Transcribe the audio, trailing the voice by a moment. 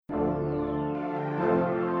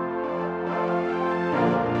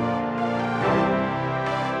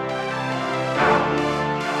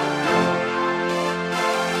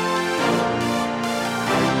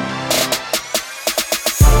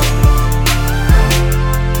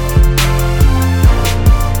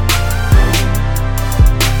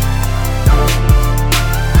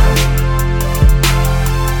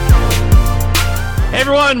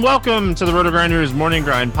everyone. Welcome to the Roto Grinders Morning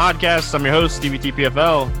Grind Podcast. I'm your host, Stevie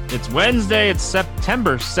TPFL. It's Wednesday. It's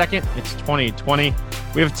September 2nd. It's 2020.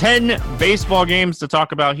 We have 10 baseball games to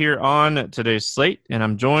talk about here on today's slate, and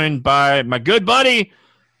I'm joined by my good buddy,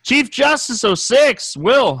 Chief Justice 06.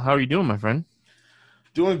 Will, how are you doing, my friend?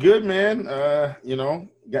 Doing good, man. Got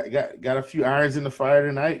a few irons in the fire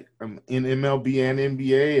tonight. I'm in MLB and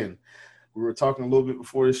NBA, and we were talking a little bit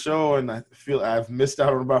before the show, and I feel I've missed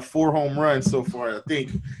out on about 4 home runs so far. I think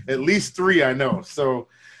at least 3 I know. So,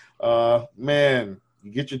 man,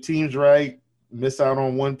 you get your teams right, miss out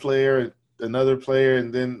on one player, another player,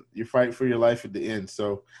 and then you fight for your life at the end.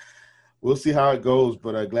 So we'll see how it goes,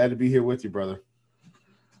 but glad to be here with you, brother.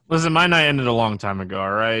 Listen, my night ended a long time ago,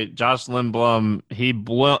 all right? Josh Lindblom, he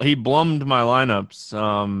blummed my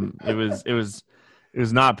lineups. It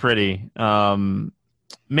was not pretty.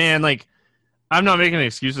 Man, like, I'm not making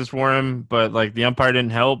excuses for him, but like the umpire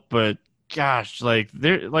didn't help. But gosh, like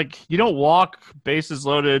you don't walk bases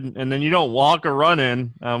loaded, and then you don't walk a run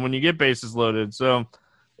in when you get bases loaded. So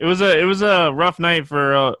it was a rough night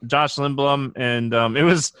for Josh Lindblom, and it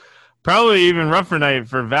was probably even rougher night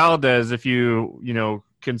for Valdez if you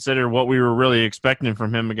consider what we were really expecting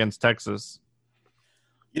from him against Texas.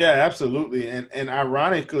 Yeah, absolutely, and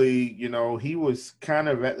ironically, he was kind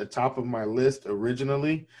of at the top of my list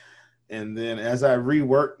originally. And then as I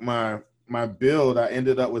reworked my build, I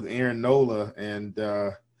ended up with Aaron Nola, and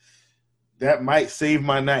that might save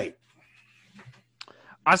my night.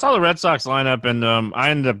 I saw the Red Sox lineup, and I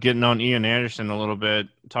ended up getting on Ian Anderson a little bit.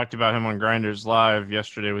 Talked about him on Grinders Live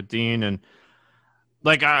yesterday with Dean. And,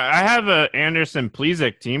 like, I have a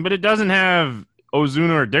Anderson-Plesac team, but it doesn't have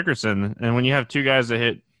Ozuna or Dickerson. And when you have 2 guys that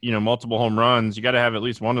hit, multiple home runs, you got to have at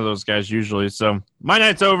least one of those guys usually. So my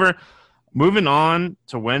night's over. Moving on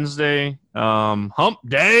to Wednesday, hump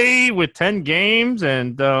day with 10 games,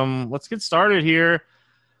 and let's get started here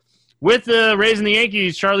with the Rays and the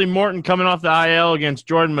Yankees. Charlie Morton coming off the IL against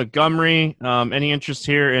Jordan Montgomery. Any interest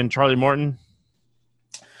here in Charlie Morton?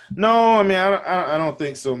 No, I mean, I don't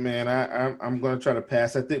think so, man. I'm going to try to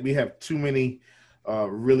pass. I think we have too many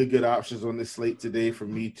really good options on this slate today for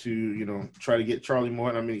me to, try to get Charlie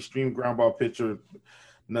Morton. I mean, extreme ground ball pitcher,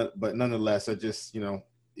 but nonetheless, I just,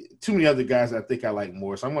 too many other guys I think I like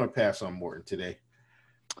more, so I'm going to pass on Morton today.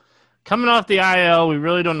 Coming off the IL, we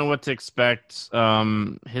really don't know what to expect.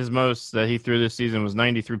 His most that he threw this season was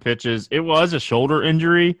 93 pitches. It was a shoulder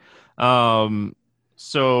injury,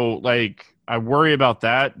 so like I worry about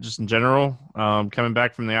that just in general. Coming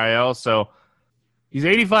back from the IL, so he's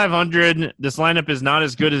 8,500. This lineup is not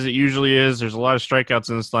as good as it usually is. There's a lot of strikeouts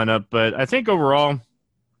in this lineup, but I think overall,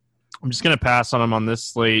 I'm just going to pass on him on this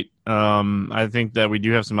slate. I think that we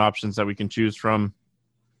do have some options that we can choose from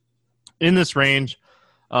in this range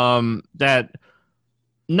I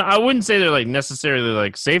wouldn't say they're like necessarily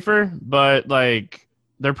like safer, but like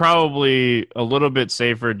they're probably a little bit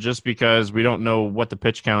safer just because we don't know what the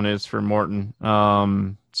pitch count is for Morton.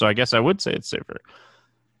 So I guess I would say it's safer.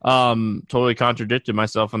 Totally contradicted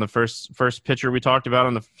myself on the first pitcher we talked about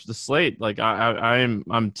on the slate. Like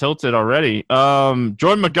I'm tilted already.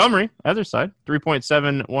 Jordan Montgomery, other side,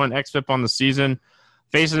 3.71 xFIP on the season,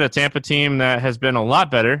 facing a Tampa team that has been a lot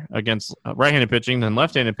better against right-handed pitching than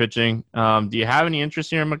left-handed pitching. Do you have any interest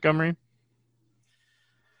here in Montgomery?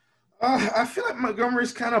 I feel like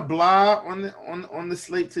Montgomery's kind of blah on the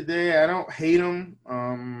slate today. I don't hate him.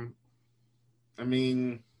 I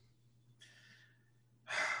mean,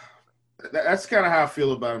 that's kind of how I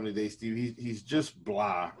feel about him today, Steve. He's just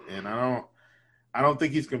blah, and I don't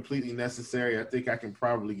think he's completely necessary. I think I can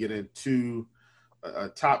probably get into a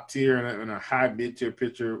top tier and a high mid tier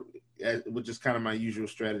pitcher, which is kind of my usual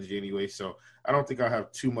strategy anyway. So I don't think I'll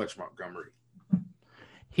have too much Montgomery.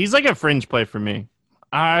 He's like a fringe play for me.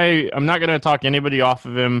 I'm not going to talk anybody off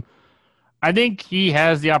of him. I think he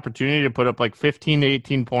has the opportunity to put up like 15 to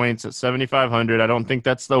 18 points at 7,500. I don't think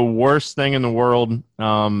that's the worst thing in the world.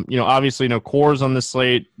 Obviously no cores on the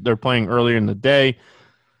slate. They're playing earlier in the day.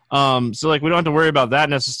 So like we don't have to worry about that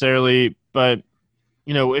necessarily. But,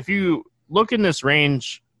 if you look in this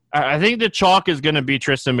range, I think the chalk is going to be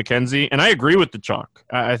Tristan McKenzie. And I agree with the chalk.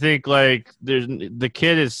 I think like the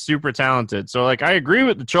kid is super talented. So like I agree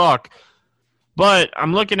with the chalk, but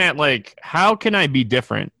I'm looking at like, how can I be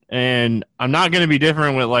different? And I'm not going to be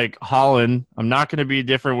different with, like, Holland. I'm not going to be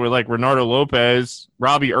different with, like, Reynaldo Lopez,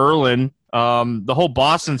 Robbie Erlin, the whole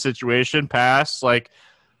Boston situation, pass. Like,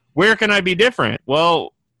 where can I be different?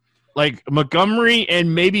 Well, like, Montgomery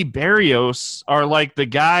and maybe Berrios are, like, the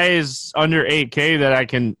guys under 8K that I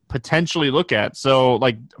can potentially look at. So,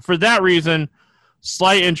 like, for that reason,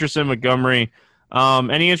 slight interest in Montgomery.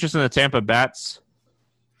 Any interest in the Tampa Bats?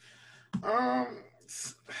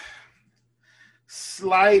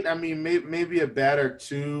 slight. I mean, maybe a bat or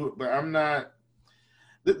two, but I'm not.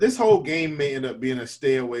 This whole game may end up being a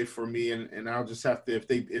stay away for me, and I'll just have to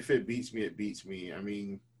if it beats me, it beats me. I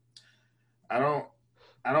mean, I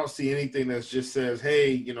don't see anything that just says,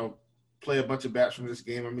 hey, play a bunch of bats from this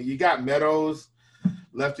game. I mean, you got Meadows,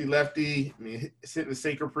 lefty. I mean, it's hitting the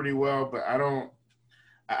sinker pretty well, but I don't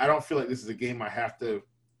feel like this is a game I have to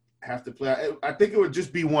play. I think it would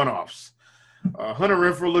just be one-offs. Hunter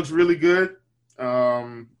Renfroe looks really good.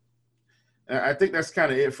 I think that's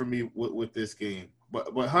kind of it for me with this game.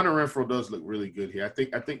 But Hunter Renfroe does look really good here.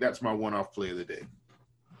 I think that's my one-off play of the day.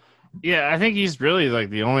 Yeah, I think he's really like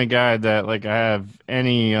the only guy that like I have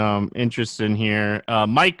any interest in here.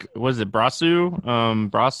 Mike, was it Brasu?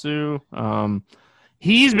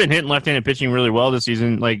 He's been hitting left-handed pitching really well this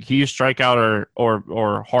season. Like he's strikeout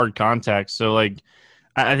or hard contact. So like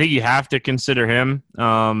I think you have to consider him.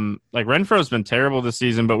 Like Renfroe's been terrible this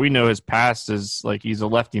season, but we know his past is like he's a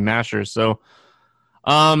lefty masher. So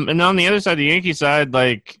and on the other side, the Yankee side,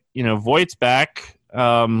 like, Voigt's back,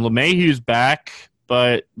 LeMahieu's back,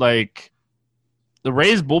 but like the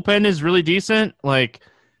Rays bullpen is really decent. Like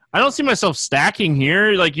I don't see myself stacking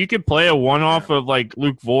here. Like you could play a one-off of like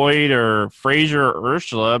Luke Voigt or Frazier or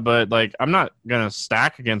Ursula, but like I'm not going to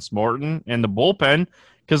stack against Morton and the bullpen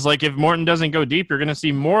because like if Morton doesn't go deep, you're going to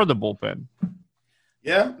see more of the bullpen.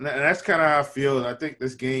 Yeah, and that's kind of how I feel. I think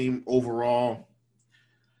this game overall,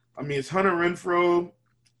 I mean, it's Hunter Renfroe.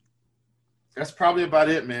 That's probably about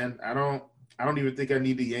it, man. I don't even think I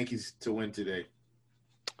need the Yankees to win today.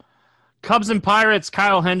 Cubs and Pirates,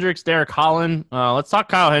 Kyle Hendricks, Derek Holland. Let's talk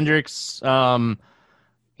Kyle Hendricks.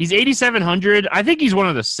 He's 8,700. I think he's one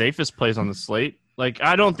of the safest plays on the slate. Like,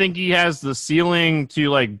 I don't think he has the ceiling to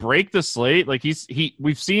like break the slate. Like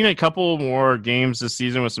we've seen a couple more games this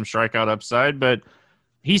season with some strikeout upside, but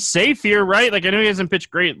he's safe here, right? Like I know he hasn't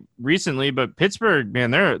pitched great recently, but Pittsburgh,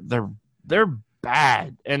 man, they're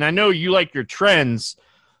bad. And I know you like your trends.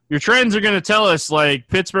 Your trends are going to tell us like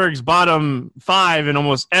Pittsburgh's bottom 5 in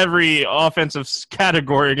almost every offensive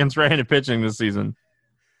category against right-handed pitching this season.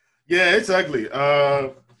 Yeah, it's ugly.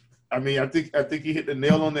 I mean, I think you hit the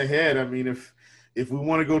nail on the head. I mean, if we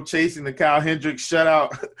want to go chasing the Kyle Hendricks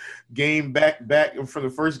shutout game back for the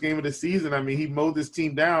first game of the season, I mean, he mowed this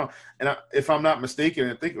team down. And if I'm not mistaken,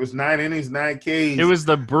 I think it was 9 innings, 9 Ks. It was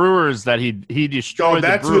the Brewers that he destroyed. Oh,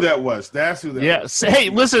 that's who that was. That's who that was. Hey,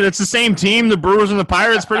 listen, it's the same team, the Brewers and the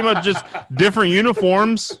Pirates, pretty much just different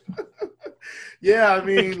uniforms. Yeah, I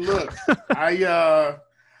mean, look, I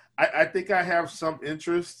think I have some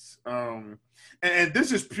interest. And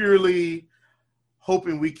this is purely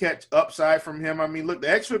hoping we catch upside from him. I mean, look, the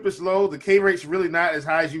xFIP is low. The K rate's really not as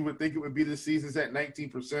high as you would think it would be this season. It's at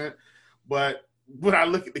 19%. But when I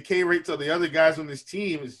look at the K rates of the other guys on this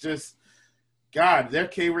team, it's just, God, their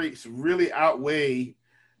K rates really outweigh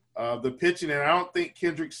the pitching. And I don't think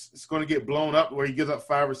Kendricks is going to get blown up where he gives up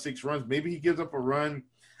 5 or 6 runs. Maybe he gives up a run.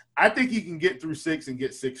 I think he can get through 6 and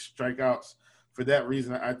get 6 strikeouts. For that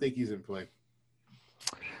reason, I think he's in play.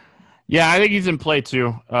 Yeah, I think he's in play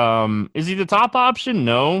too. Is he the top option?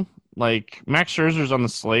 No. Like Max Scherzer's on the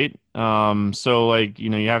slate. So like,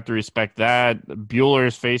 you have to respect that. Bueller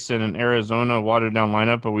is facing an Arizona watered down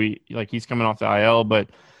lineup, but he's coming off the IL. But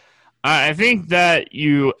I think that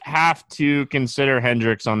you have to consider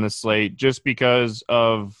Hendricks on the slate just because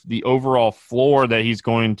of the overall floor that he's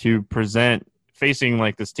going to present facing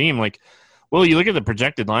like this team. Like, well, you look at the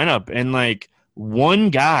projected lineup and like,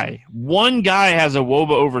 one guy has a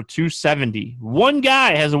WOBA over 270. One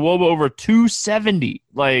guy has a WOBA over 270.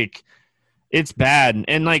 Like, it's bad.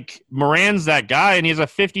 And, like, Moran's that guy, and he has a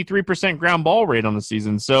 53% ground ball rate on the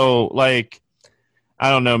season. So, like, I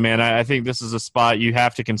don't know, man. I think this is a spot you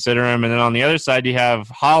have to consider him. And then on the other side, you have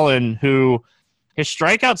Holland, who his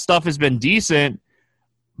strikeout stuff has been decent,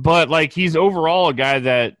 but, like, he's overall a guy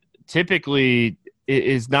that typically –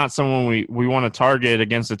 is not someone we want to target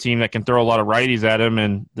against a team that can throw a lot of righties at him,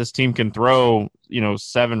 and this team can throw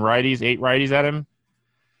 7 righties, 8 righties at him.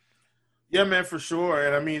 Yeah, man, for sure.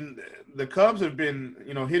 And I mean, the Cubs have been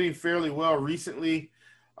hitting fairly well recently.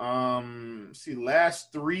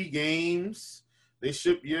 Last 3 games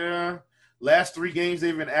last 3 games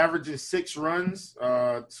they've been averaging 6 runs.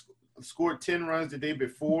 Scored 10 runs the day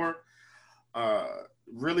before.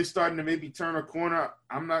 Really starting to maybe turn a corner.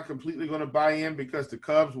 I'm not completely going to buy in because the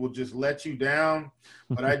Cubs will just let you down,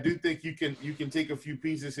 but I do think you can take a few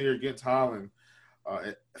pieces here against Holland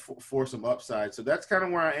for some upside. So that's kind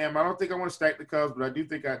of where I am. I don't think I want to stack the Cubs, but I do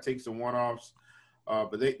think I'd take some one-offs.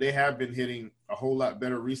 But they have been hitting a whole lot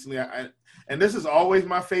better recently. And this is always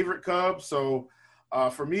my favorite Cubs. So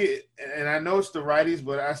for me, and I know it's the righties,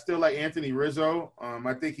 but I still like Anthony Rizzo.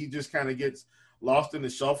 I think he just kind of gets lost in the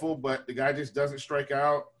shuffle, but the guy just doesn't strike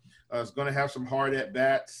out. Is going to have some hard at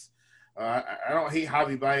bats. I don't hate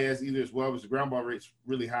Javi Baez either as well, because the ground ball rate's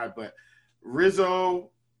really high. But Rizzo,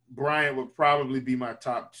 Bryant would probably be my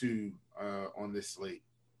top two on this slate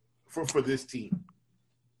for this team.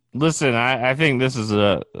 Listen, I think this is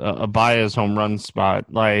a Baez home run spot.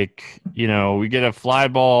 Like, we get a fly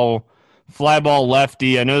ball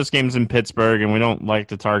lefty. I know this game's in Pittsburgh, and we don't like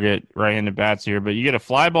to target right-handed bats here, but you get a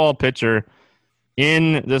fly ball pitcher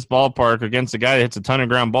in this ballpark against a guy that hits a ton of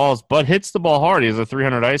ground balls, but hits the ball hard. He has a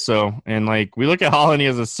 300 ISO, and we look at Holland. He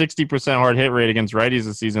has a 60% hard hit rate against righties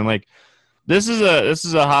this season. This is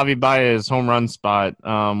a Javi Baez home run spot.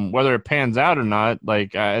 Whether it pans out or not,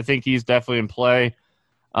 I think he's definitely in play.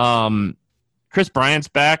 Chris Bryant's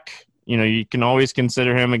back. You can always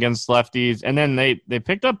consider him against lefties. And then they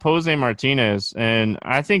picked up Jose Martinez, and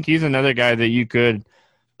I think he's another guy that you could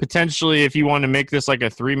potentially, if you want to make this like a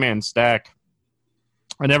 3-man stack.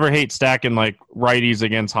 I never hate stacking righties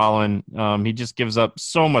against Holland. He just gives up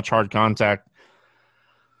so much hard contact.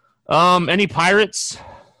 Any Pirates?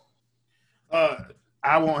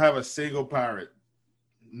 I won't have a single Pirate.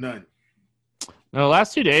 None. No, the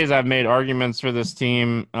last 2 days I've made arguments for this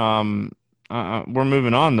team. We're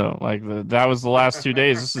moving on, though. That was the last 2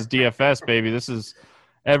 days. This is DFS, baby. This is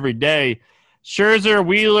every day. Scherzer,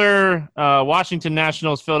 Wheeler, Washington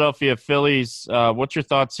Nationals, Philadelphia Phillies. What's your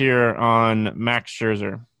thoughts here on Max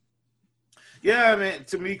Scherzer? Yeah, man,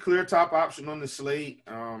 to me, clear top option on the slate.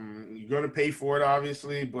 You're going to pay for it,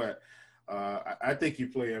 obviously, but I think you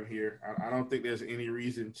play him here. I don't think there's any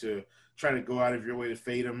reason to try to go out of your way to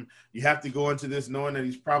fade him. You have to go into this knowing that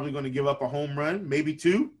he's probably going to give up a home run, maybe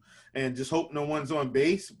two, and just hope no one's on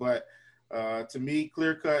base. But to me,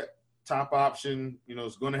 clear-cut top option,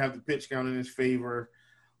 is going to have the pitch count in his favor.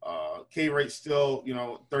 K rate still,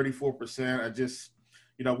 34%. I just,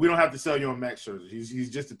 we don't have to sell you on Max Scherzer. He's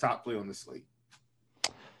just a top play on the slate.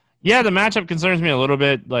 Yeah, the matchup concerns me a little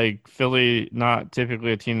bit. Philly, not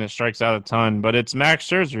typically a team that strikes out a ton, but it's Max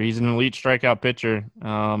Scherzer. He's an elite strikeout pitcher,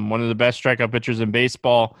 one of the best strikeout pitchers in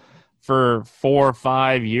baseball for 4 or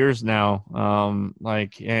 5 years now.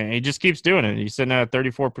 And he just keeps doing it. He's sitting at a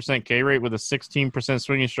 34% K rate with a 16%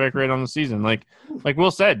 swinging strike rate on the season. Like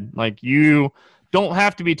Will said, you don't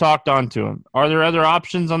have to be talked on to him. Are there other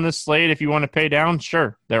options on this slate if you want to pay down?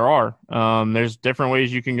 Sure, there are. There's different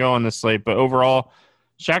ways you can go on this slate, but overall,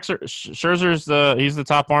 Scherzer's he's the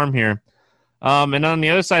top arm here. And on the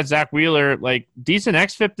other side, Zach Wheeler, decent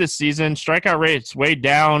xFIP this season. Strikeout rate's way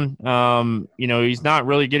down. He's not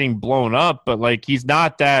really getting blown up, but he's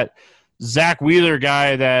not that Zach Wheeler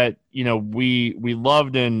guy that, we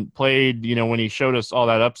loved and played, when he showed us all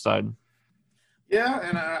that upside. Yeah,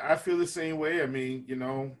 and I feel the same way. I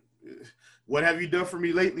mean, what have you done for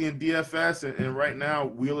me lately in DFS? And right now,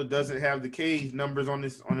 Wheeler doesn't have the K numbers on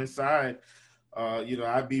his side.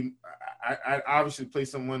 I'd obviously play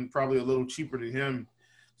someone probably a little cheaper than him.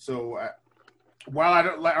 So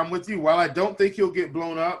I'm with you. While I don't think he'll get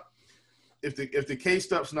blown up, if the K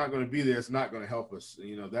stuff's not going to be there, it's not going to help us.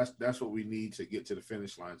 That's what we need to get to the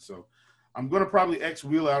finish line. So I'm going to probably X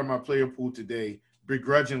Wheeler out of my player pool today,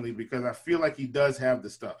 begrudgingly, because I feel like he does have the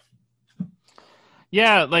stuff.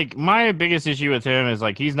 Yeah, my biggest issue with him is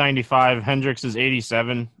he's 95, Hendricks is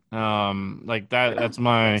 87. That's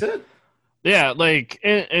my. That's it. Yeah,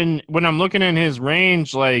 and when I'm looking in his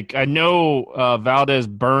range, I know Valdez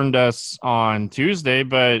burned us on Tuesday,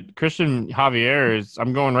 but Christian Javier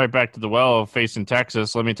I'm going right back to the well facing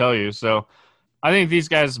Texas, let me tell you. So I think these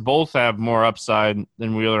guys both have more upside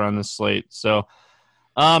than Wheeler on this slate. So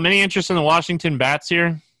any interest in the Washington bats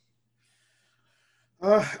here?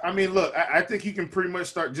 Look, I think you can pretty much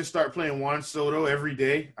start playing Juan Soto every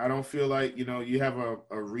day. I don't feel like, you have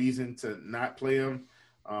a reason to not play him.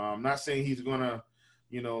 I'm not saying he's going to,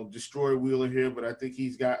 destroy Wheeler here, but I think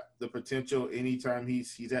he's got the potential anytime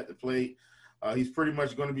he's at the plate. He's pretty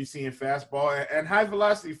much going to be seeing fastball and high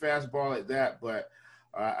velocity fastball at that, but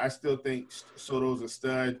I still think Soto's a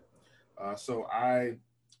stud. So I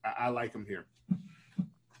like him here.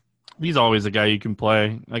 He's always a guy you can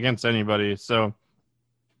play against anybody. So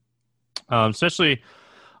especially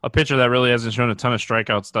a pitcher that really hasn't shown a ton of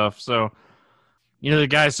strikeout stuff. So, the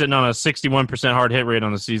guy's sitting on a 61% hard hit rate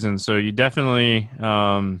on the season, so you definitely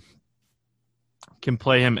can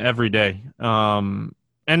play him every day. And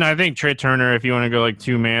I think Trey Turner, if you want to go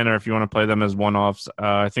 2-man or if you want to play them as one-offs,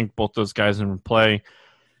 I think both those guys in play.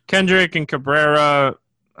 Kendrick and Cabrera,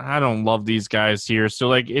 I don't love these guys here.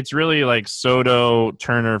 So, it's really Soto,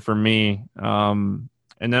 Turner for me. And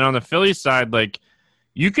then on the Phillies side,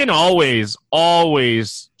 you can always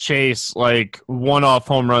chase like one-off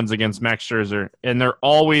home runs against Max Scherzer, and they're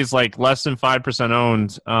always like less than 5%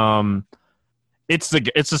 owned. It's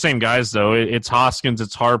the same guys though. It's Hoskins,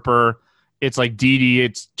 it's Harper, it's like Didi,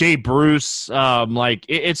 it's Jay Bruce.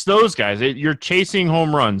 It's those guys. You're chasing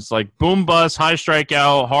home runs, like boom bust, high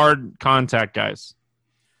strikeout, hard contact guys.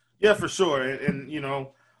 Yeah, for sure. And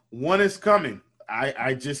one is coming.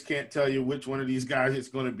 I just can't tell you which one of these guys it's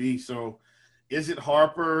going to be. So is it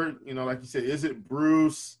Harper? Like you said, is it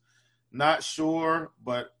Bruce? Not sure,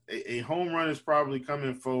 but a home run is probably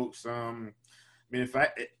coming, folks. If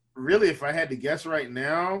I had to guess right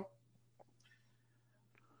now,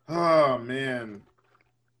 oh, man,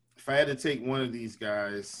 if I had to take one of these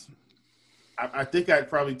guys, I think I'd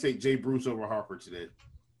probably take Jay Bruce over Harper today.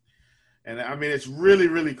 And, it's really,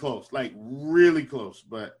 really close, like really close.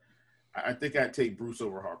 But I think I'd take Bruce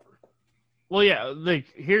over Harper. Well, yeah,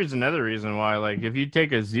 like here's another reason why. Like if you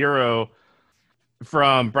take a 0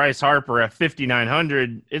 from Bryce Harper at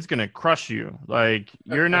 5,900, it's gonna crush you. Like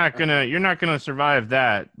you're not gonna survive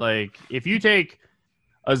that. Like if you take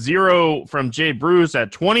a 0 from Jay Bruce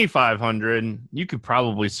at 2,500, you could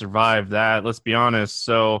probably survive that. Let's be honest.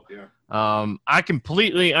 So I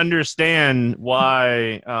completely understand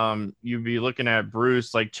why you'd be looking at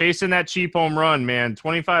Bruce, like chasing that cheap home run, man.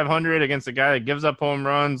 2,500 against a guy that gives up home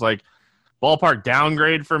runs, like ballpark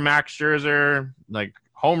downgrade for Max Scherzer, like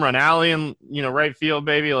home run alley in right field,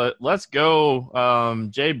 baby. Let's go,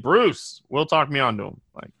 Jay Bruce. Will talk me onto him,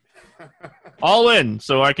 like all in,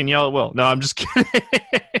 so I can yell at Will. No, I'm just kidding.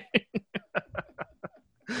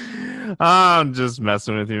 I'm just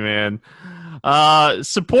messing with you, man.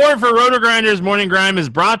 Support for Roto Grinders Morning Grime is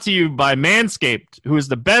brought to you by Manscaped, who is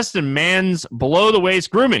the best in man's below-the-waist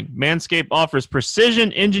grooming. Manscaped offers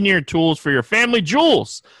precision-engineered tools for your family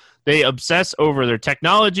jewels. They obsess over their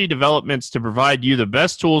technology developments to provide you the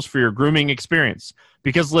best tools for your grooming experience.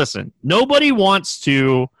 Because, listen, nobody wants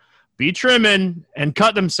to be trimming and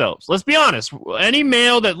cut themselves. Let's be honest. Any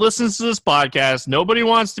male that listens to this podcast, nobody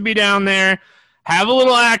wants to be down there, have a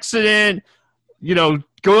little accident,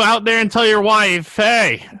 go out there and tell your wife,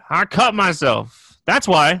 hey, I cut myself. That's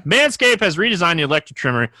why Manscaped has redesigned the electric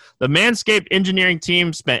trimmer. The Manscaped engineering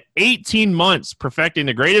team spent 18 months perfecting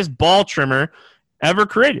the greatest ball trimmer ever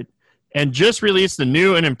created and just released the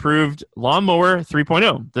new and improved Lawnmower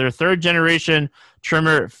 3.0. Their third-generation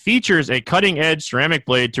trimmer features a cutting-edge ceramic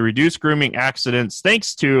blade to reduce grooming accidents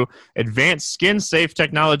thanks to advanced skin-safe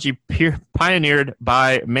technology pioneered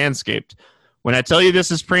by Manscaped. When I tell you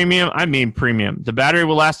this is premium, I mean premium. The battery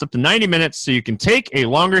will last up to 90 minutes, so you can take a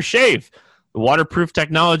longer shave. The waterproof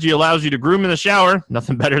technology allows you to groom in the shower.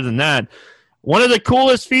 Nothing better than that. One of the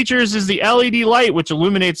coolest features is the LED light, which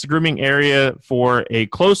illuminates the grooming area for a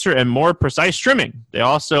closer and more precise trimming. They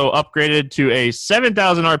also upgraded to a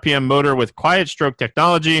 7,000 RPM motor with quiet stroke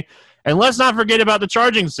technology. And let's not forget about the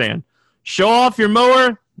charging stand. Show off your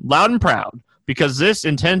mower loud and proud, because this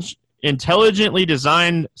intelligently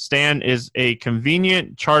designed stand is a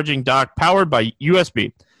convenient charging dock powered by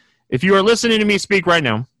USB. If you are listening to me speak right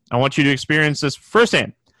now, I want you to experience this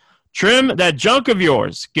firsthand. Trim that junk of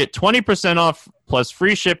yours. Get 20% off plus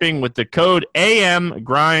free shipping with the code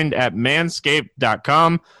AMGRIND at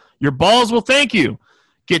manscaped.com. Your balls will thank you.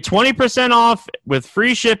 Get 20% off with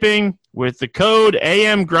free shipping with the code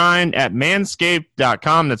AMGRIND at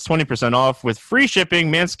manscaped.com. That's 20% off with free shipping,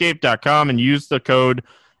 manscaped.com, and use the code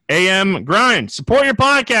AMGRIND. Support your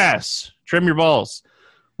podcast. Trim your balls.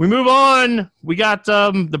 We move on. We got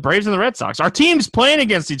the Braves and the Red Sox. Our team's playing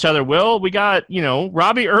against each other, Will. We got,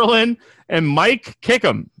 Robbie Erlin and Mike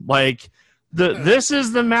Kickham. Like, this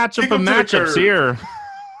is the matchup of matchups here.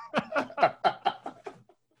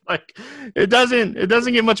 Like, it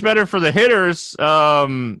doesn't get much better for the hitters.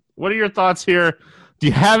 What are your thoughts here? Do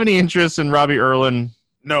you have any interest in Robbie Erlin?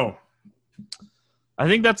 No. I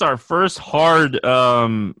think that's our first hard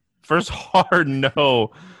no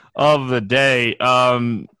of the day.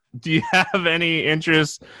 Do you have any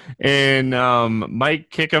interest in Mike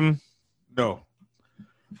Kickham? No.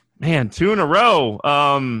 Man, 2 in a row.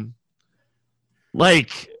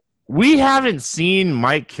 We haven't seen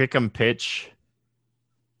Mike Kickham pitch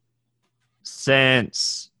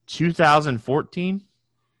since 2014.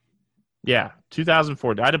 Yeah,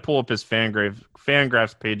 2014. I had to pull up his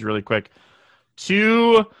Fangraphs page really quick.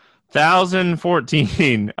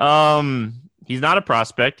 2014. He's not a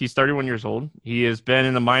prospect. He's 31 years old. He has been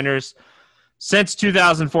in the minors since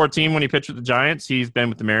 2014 when he pitched with the Giants. He's been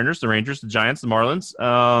with the Mariners, the Rangers, the Giants, the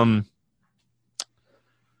Marlins.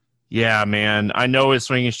 Yeah, man. I know his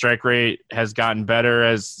swinging strike rate has gotten better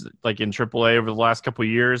as in AAA over the last couple of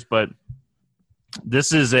years, but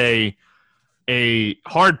this is a a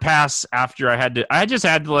hard pass after I just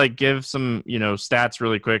had to like give some, stats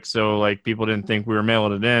really quick. So like people didn't think we were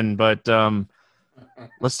mailing it in, but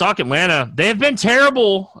let's talk Atlanta. They've been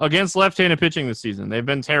terrible against left-handed pitching this season. They've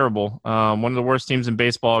been terrible. One of the worst teams in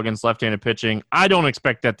baseball against left-handed pitching. I don't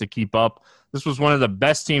expect that to keep up. This was one of the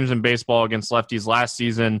best teams in baseball against lefties last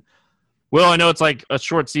season. Will, I know it's like a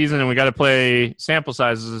short season and we got to play sample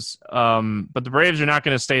sizes, but the Braves are not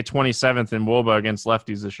going to stay 27th in WOBA against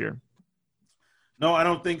lefties this year. No, I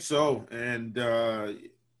don't think so. And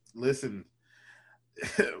listen,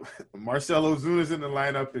 Marcell Ozuna's in the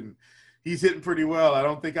lineup, and he's hitting pretty well. I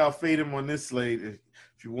don't think I'll fade him on this slate.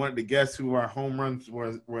 If you wanted to guess who our home runs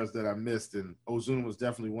was that I missed, and Ozuna was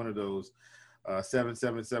definitely one of those.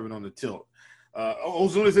 777 on the tilt.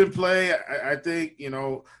 Ozuna's in play. I think,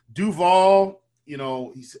 Duvall,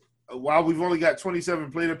 while we've only got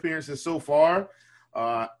 27 plate appearances so far,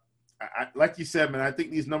 like you said, man, I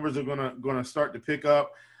think these numbers are gonna start to pick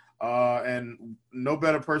up, and no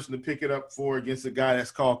better person to pick it up for against a guy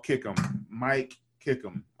that's called Kickham, Mike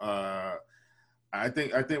Kickham. I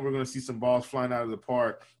think we're going to see some balls flying out of the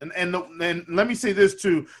park. And let me say this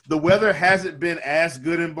too: the weather hasn't been as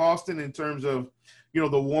good in Boston in terms of,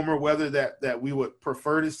 the warmer weather that we would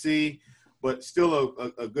prefer to see, but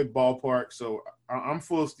still a good ballpark. So I'm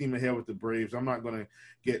full steam ahead with the Braves. I'm not going to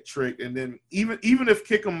get tricked. And then even if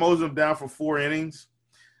Kickham mows them down for 4 innings,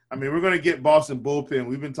 I mean, we're going to get Boston bullpen.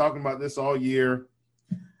 We've been talking about this all year.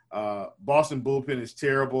 Boston bullpen is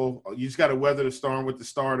terrible. You just got to weather the storm with the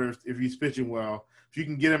starters if he's pitching well. If you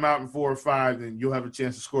can get him out in 4 or 5, then you'll have a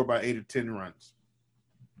chance to score by 8 or 10 runs.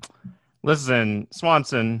 Listen,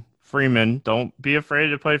 Swanson, Freeman, don't be afraid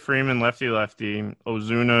to play Freeman lefty-lefty.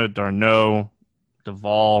 Ozuna, d'Arnaud,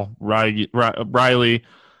 Duvall, Riley.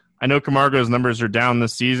 I know Camargo's numbers are down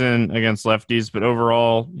this season against lefties, but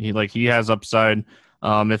overall, he has upside.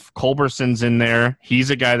 If Culberson's in there, he's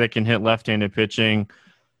a guy that can hit left-handed pitching.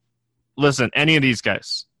 Listen, any of these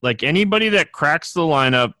guys, like anybody that cracks the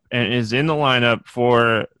lineup and is in the lineup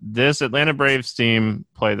for this Atlanta Braves team,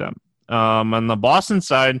 play them. On the Boston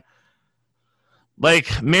side,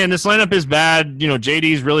 man, this lineup is bad.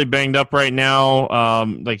 JD's really banged up right now.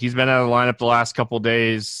 He's been out of the lineup the last couple of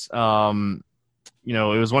days. It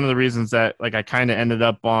was one of the reasons that I kind of ended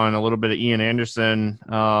up on a little bit of Ian Anderson.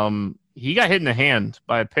 He got hit in the hand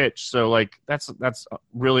by a pitch, so that's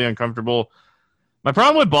really uncomfortable. My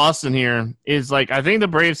problem with Boston here is I think the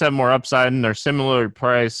Braves have more upside and they're similarly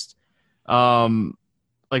priced.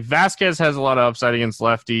 Vasquez has a lot of upside against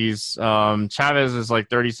lefties. Chavez is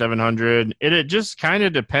 3,700. It just kind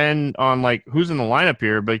of depend on who's in the lineup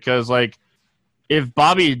here, because if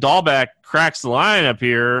Bobby Dahlbeck cracks the lineup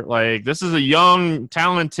here, this is a young,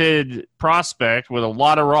 talented prospect with a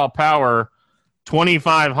lot of raw power,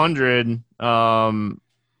 2,500. We're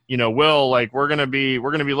gonna be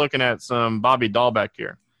looking at some Bobby Dahlbeck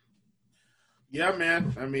here. Yeah,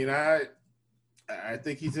 man. I mean, I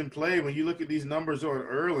think he's in play. When you look at these numbers on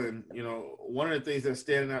Erlin, one of the things that's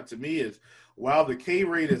standing out to me is while the K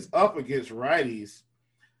rate is up against righties,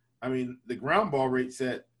 I mean, the ground ball rate's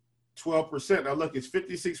at 12%. Now, look, it's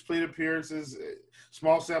 56 plate appearances,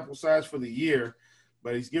 small sample size for the year,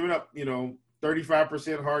 but he's given up,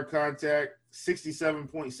 35% hard contact,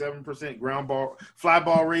 67.7% ground ball, fly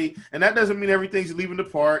ball rate. And that doesn't mean everything's leaving the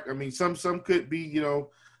park. I mean, some could be,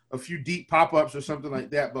 a few deep pop-ups or something like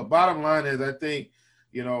that. But bottom line is, I think,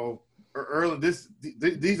 early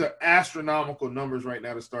these are astronomical numbers right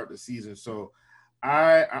now to start the season. So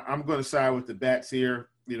I'm going to side with the bats here.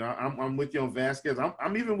 I'm with you on Vasquez.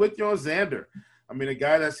 I'm even with you on Xander. I mean, a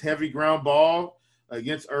guy that's heavy ground ball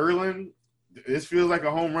against Erlin, this feels like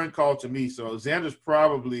a home run call to me. So Xander's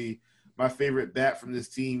probably my favorite bat from this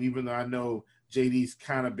team, even though I know JD's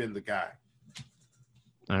kind of been the guy.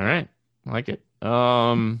 All right. I like it.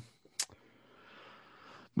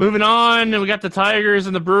 Moving on, we got the Tigers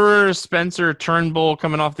and the Brewers. Spencer Turnbull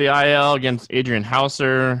coming off the IL against Adrian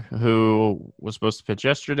Hauser, who was supposed to pitch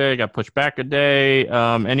yesterday, got pushed back a day.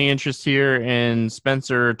 Any interest here in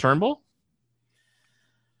Spencer Turnbull?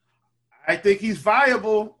 I think he's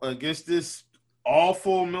viable against this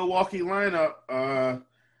awful Milwaukee lineup.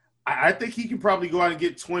 I think he can probably go out and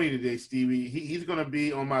get 20 today, Stevie. He's going to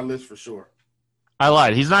be on my list for sure. I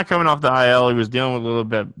lied. He's not coming off the IL. He was dealing with a little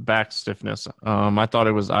bit back stiffness. I thought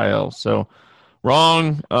it was IL. So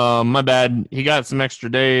wrong. My bad. He got some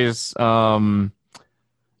extra days.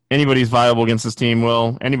 Anybody's viable against this team,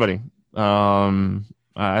 Will. Anybody.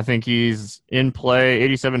 I think he's in play,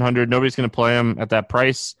 8,700. Nobody's going to play him at that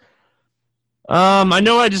price. I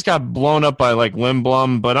know I just got blown up by like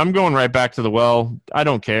Lindblom, but I'm going right back to the well. I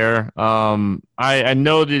don't care. I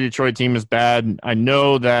know the Detroit team is bad. I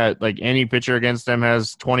know that like any pitcher against them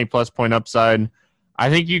has 20+ point upside. I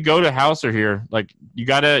think you go to Hauser here. Like you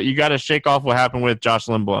gotta shake off what happened with Josh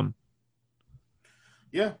Lindblom.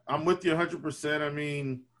 Yeah, I'm with you 100%. I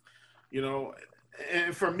mean, you know,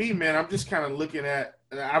 and for me, man, I'm just kind of looking at.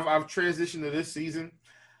 I've transitioned to this season.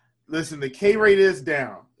 Listen, the K rate is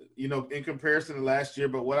down, you know, in comparison to last year.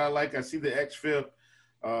 But what I see the xFIP.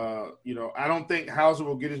 You know, I don't think Hauser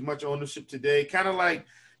will get as much ownership today. Kind of like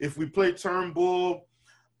if we play Turnbull,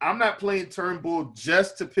 I'm not playing Turnbull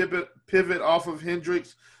just to pivot off of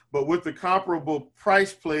Hendricks, but with the comparable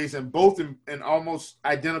price plays and both in almost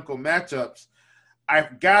identical matchups,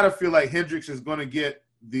 I've got to feel like Hendricks is going to get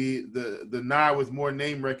the nod with more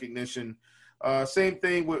name recognition. Same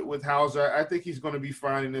thing with Hauser. I think he's going to be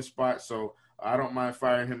fine in this spot, so I don't mind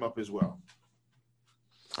firing him up as well.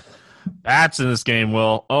 Bats in this game,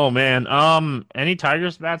 Will. Oh man. Any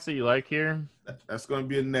Tigers bats that you like here? That's going to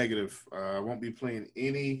be a negative. I won't be playing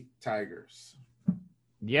any Tigers.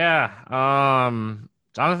 Yeah.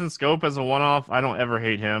 Jonathan Scope as a one-off. I don't ever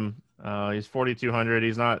hate him. He's 4,200.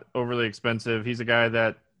 He's not overly expensive. He's a guy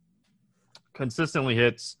that consistently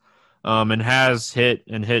hits, and has hit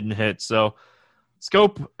and hit and hit. So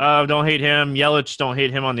Scope, don't hate him. Yelich, don't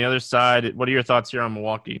hate him on the other side. What are your thoughts here on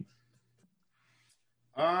Milwaukee?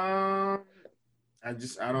 I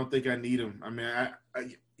don't think I need him. I mean,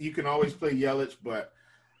 you can always play Yelich, but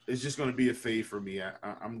it's just going to be a fade for me.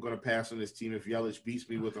 I'm going to pass on this team. If Yelich beats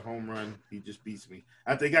me with a home run, he just beats me.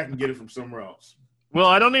 I think I can get it from somewhere else. Well,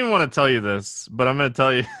 I don't even want to tell you this, but I'm going to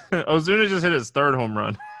tell you. Ozuna just hit his third home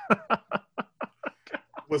run.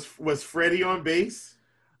 Was Freddie on base?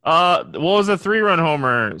 Well, it was a 3-run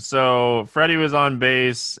homer. So Freddie was on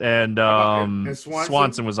base, and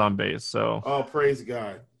Swanson was on base. So praise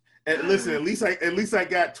God! And listen, at least I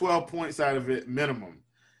got 12 points out of it minimum.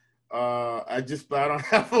 I don't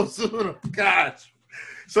have Ozuna. Gosh.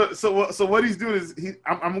 So what he's doing is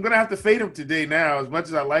I'm gonna have to fade him today. Now, as much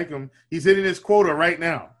as I like him, he's hitting his quota right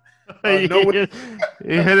now. He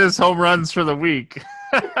hit his home runs for the week.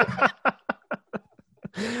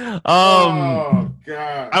 Oh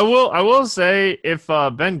God! I will say if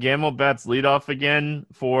Ben Gamel bats leadoff again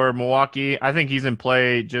for Milwaukee, I think he's in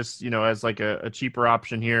play just as like a cheaper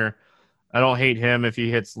option here. I don't hate him if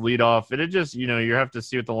he hits leadoff. It just you have to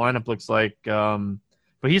see what the lineup looks like.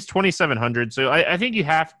 But he's 2,700, so I think you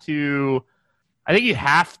have to. I think you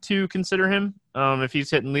have to consider him if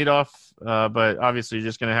he's hitting leadoff. But obviously, you're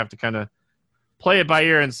just going to have to kind of play it by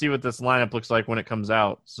ear and see what this lineup looks like when it comes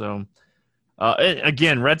out. So.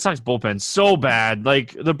 Again, Red Sox bullpen so bad.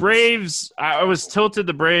 Like the Braves, I was tilted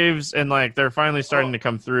the Braves, and like they're finally starting to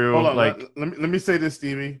come through. Hold on, like let me say this,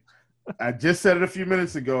 Stevie. I just said it a few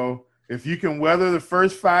minutes ago. If you can weather the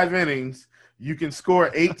first 5 innings, you can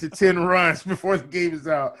score 8 to 10 runs before the game is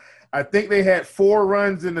out. I think they had 4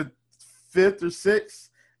 runs in the 5th or 6th,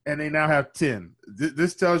 and they now have 10.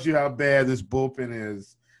 This tells you how bad this bullpen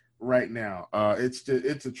is right now. It's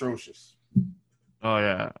atrocious. Oh,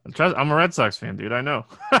 yeah. I'm a Red Sox fan, dude. I know.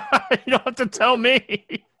 You don't have to tell me.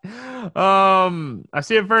 I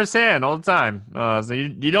see it firsthand all the time. So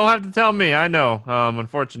you don't have to tell me. I know,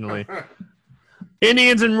 unfortunately.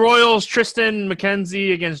 Indians and Royals, Tristan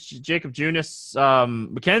McKenzie against Jacob Junis.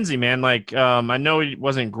 McKenzie, man, I know he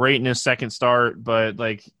wasn't great in his second start, but,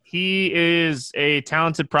 he is a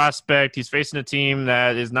talented prospect. He's facing a team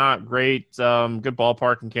that is not great. Good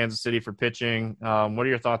ballpark in Kansas City for pitching. What are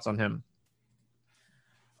your thoughts on him?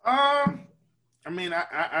 I mean,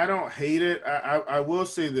 I don't hate it. I will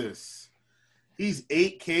say this. He's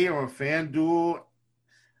 8K on FanDuel.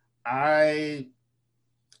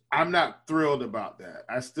 I'm not thrilled about that.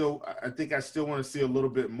 I think I still want to see a little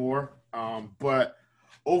bit more. But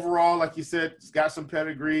overall, like you said, he's got some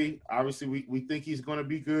pedigree. Obviously, we think he's going to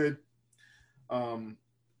be good.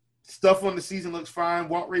 Stuff on the season looks fine.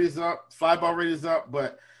 Walk rate is up. Fly ball rate is up.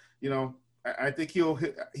 But, I think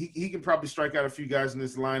he can probably strike out a few guys in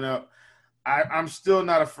this lineup. I'm still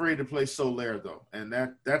not afraid to play Soler, though, and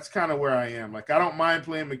that's kind of where I am. I don't mind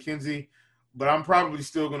playing McKenzie, but I'm probably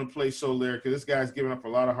still going to play Soler because this guy's giving up a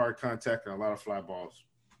lot of hard contact and a lot of fly balls.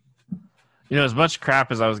 As much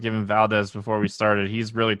crap as I was giving Valdez before we started,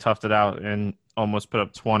 he's really toughed it out and almost put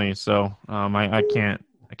up 20. So I can't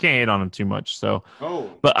hate on him too much. So,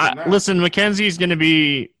 listen, McKenzie's going to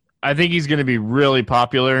be. I think he's going to be really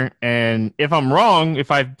popular, and if I'm wrong,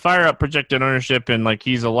 if I fire up projected ownership and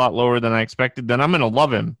he's a lot lower than I expected, then I'm going to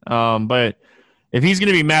love him. But if he's going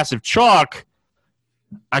to be massive chalk,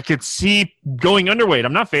 I could see going underweight.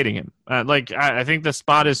 I'm not fading him. I think the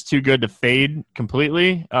spot is too good to fade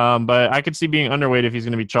completely. But I could see being underweight if he's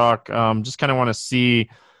going to be chalk. Just kind of want to see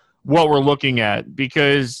what we're looking at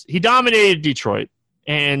because he dominated Detroit.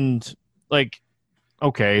 And,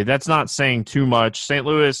 okay, that's not saying too much. St.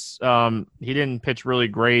 Louis, he didn't pitch really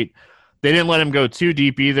great. They didn't let him go too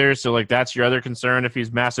deep either. So, that's your other concern if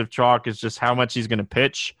he's massive chalk is just how much he's going to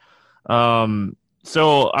pitch.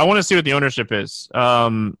 So I want to see what the ownership is.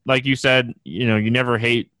 Like you said, you never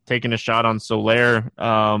hate taking a shot on Soler.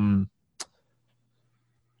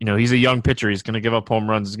 He's a young pitcher. He's going to give up home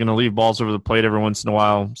runs. He's going to leave balls over the plate every once in a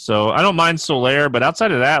while. So I don't mind Soler, but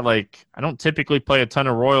outside of that, I don't typically play a ton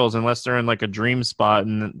of Royals unless they're in a dream spot,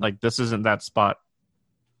 and this isn't that spot.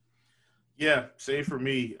 Yeah, same for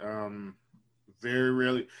me. Very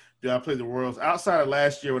rarely do I play the Royals. Outside of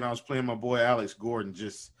last year when I was playing my boy Alex Gordon,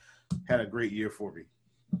 just had a great year for me.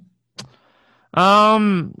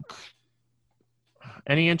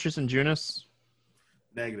 Any interest in Junis?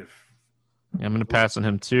 Negative. Yeah, I'm going to pass on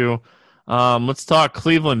him too. Let's talk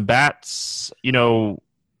Cleveland bats. For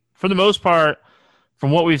the most part, from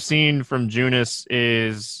what we've seen from Junis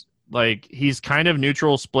is he's kind of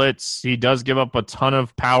neutral splits. He does give up a ton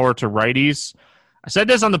of power to righties. I said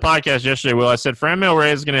this on the podcast yesterday, Will. I said Franmil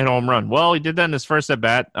Reyes is going to hit a home run. Well, he did that in his first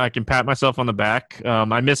at-bat. I can pat myself on the back.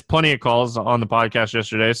 I missed plenty of calls on the podcast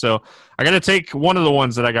yesterday, so I got to take one of the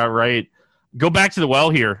ones that I got right. Go back to the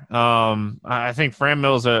well here. I think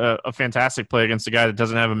Franmil is a fantastic play against a guy that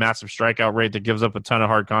doesn't have a massive strikeout rate that gives up a ton of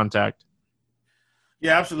hard contact.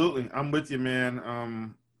 Yeah, absolutely. I'm with you,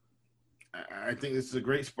 man. I think this is a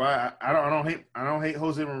great spot. I don't hate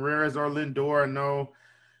Jose Ramirez or Lindor. I know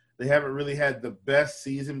they haven't really had the best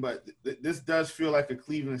season, but this does feel like a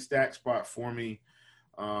Cleveland stack spot for me.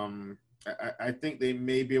 I think they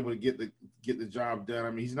may be able to get the job done.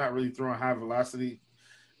 I mean, he's not really throwing high velocity.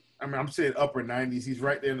 I mean, I'm saying upper 90s. He's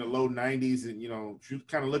right there in the low 90s, and if you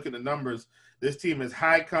kind of look at the numbers, this team is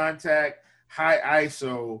high contact, high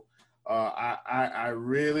ISO. I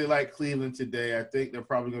really like Cleveland today. I think they're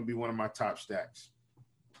probably going to be one of my top stacks.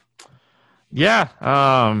 Yeah,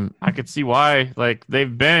 I could see why.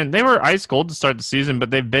 They were ice cold to start the season,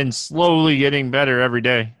 but they've been slowly getting better every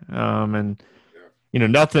day. Nothing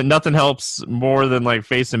helps more than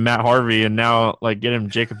facing Matt Harvey and now getting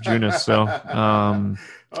Jacob Junis. So,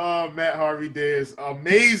 oh, Matt Harvey Day is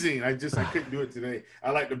amazing. I couldn't do it today.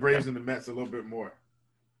 I like the Braves and the Mets a little bit more.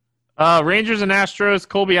 Rangers and Astros.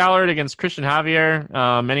 Colby Allard against Christian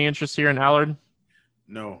Javier. Any interest here in Allard?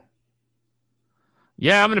 No.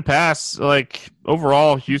 Yeah, I'm going to pass.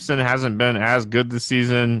 Overall, Houston hasn't been as good this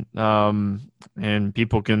season, and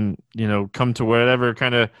people can, come to whatever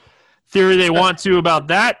kind of theory they want to about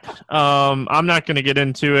that. I'm not going to get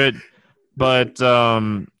into it, but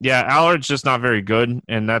Allard's just not very good,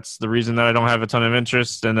 and that's the reason that I don't have a ton of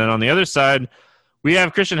interest. And then on the other side, we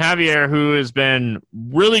have Christian Javier, who has been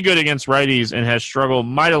really good against righties and has struggled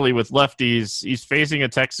mightily with lefties. He's facing a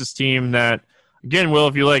Texas team that, again, Will,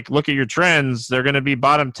 if you look at your trends, they're going to be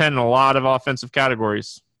bottom 10 in a lot of offensive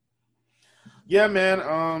categories. Yeah, man.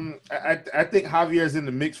 I think Javier's in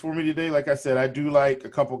the mix for me today. Like I said, I do like a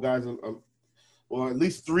couple guys, at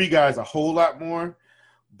least three guys a whole lot more.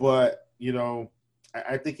 But,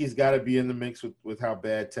 I think he's got to be in the mix with how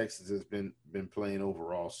bad Texas has been playing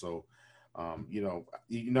overall. So,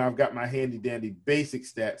 I've got my handy-dandy basic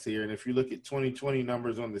stats here. And if you look at 2020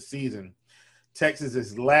 numbers on the season, Texas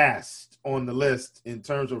is last on the list in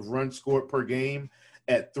terms of runs scored per game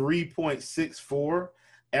at 3.64,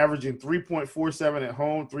 averaging 3.47 at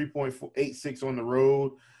home, 3.86 on the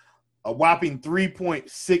road, a whopping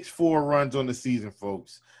 3.64 runs on the season,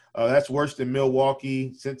 folks. That's worse than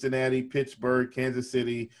Milwaukee, Cincinnati, Pittsburgh, Kansas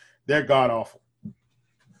City. They're god-awful.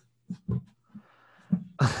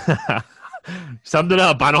 Summed it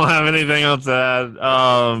up. I don't have anything else to add.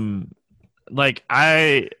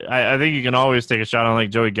 I think you can always take a shot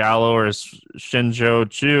on Joey Gallo or Shinjo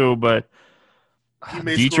Chu, but he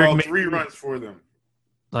may score all 3 runs for them.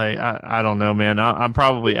 I don't know, man. I'm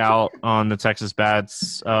probably out on the Texas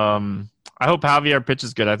bats. I hope Javier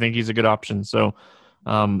pitches good. I think he's a good option. So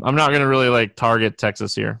I'm not going to really target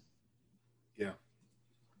Texas here. Yeah.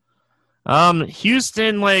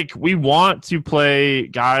 Houston, we want to play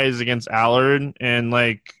guys against Allard, and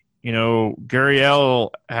Gurriel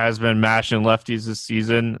has been mashing lefties this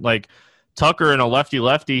season. Tucker and a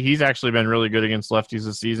lefty, he's actually been really good against lefties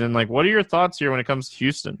this season. What are your thoughts here when it comes to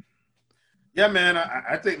Houston? Yeah, man,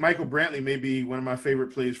 I think Michael Brantley may be one of my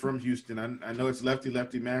favorite plays from Houston. I know it's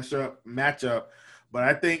lefty-lefty matchup, but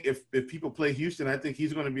I think if people play Houston, I think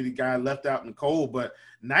he's going to be the guy left out in the cold. But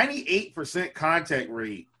 98% contact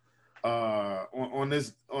rate on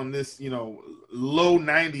this low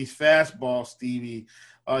 90s fastball, Stevie.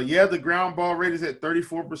 The ground ball rate is at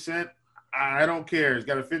 34%. I don't care. It's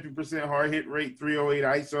got a 50% hard hit rate,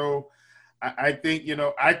 308 ISO. I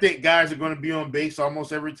think guys are going to be on base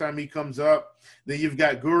almost every time he comes up. Then you've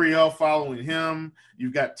got Gurriel following him.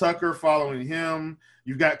 You've got Tucker following him.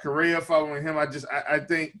 You've got Correa following him. I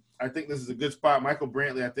think this is a good spot. Michael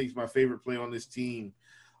Brantley, I think, is my favorite play on this team.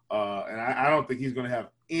 And I don't think he's going to have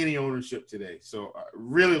any ownership today. So I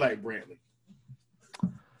really like Brantley.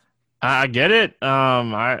 I get it.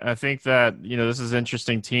 I think that, this is an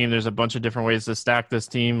interesting team. There's a bunch of different ways to stack this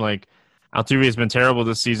team. Like, Altuve has been terrible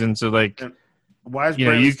this season. So, like, and why is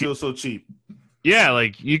Brantley still so cheap? Yeah,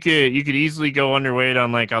 like, you could easily go underweight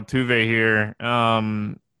on, like, Altuve here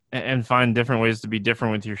and find different ways to be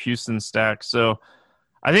different with your Houston stack. So,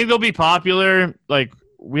 I think they'll be popular. Like,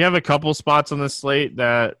 we have a couple spots on this slate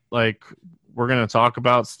that, like, we're going to talk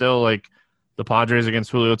about still, like the Padres against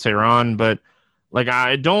Julio Teheran. But, like,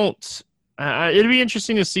 it'd be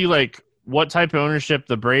interesting to see, like, what type of ownership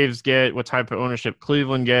the Braves get, what type of ownership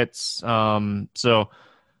Cleveland gets. I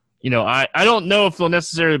don't know if they'll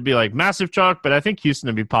necessarily be, like, massive chalk, but I think Houston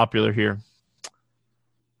would be popular here.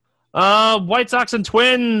 White Sox and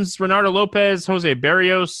Twins, Renato Lopez, Jose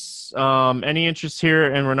Barrios. Any interest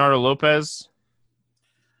here in Renato Lopez?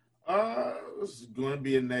 This is going to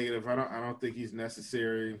be a negative. I don't think he's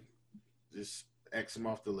necessary. Just X him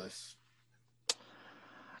off the list.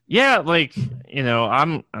 Yeah, like,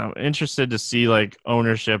 I'm interested to see, like,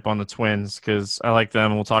 ownership on the Twins because I like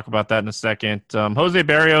them. We'll talk about that in a second. Jose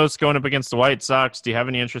Barrios going up against the White Sox. Do you have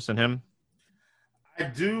any interest in him? I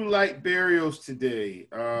do like Barrios today.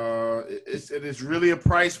 It is really a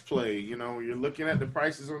price play. You're looking at the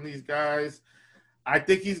prices on these guys. I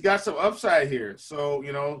think he's got some upside here. So,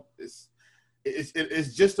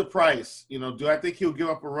 it's just a price. Do I think he'll give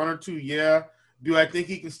up a run or two? Yeah. Do I think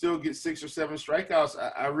he can still get 6 or 7 strikeouts?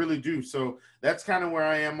 I really do. So that's kind of where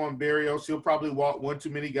I am on Barrios. He'll probably walk one too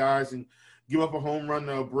many guys and give up a home run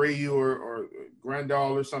to Abreu or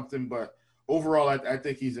Grandal or something. But overall, I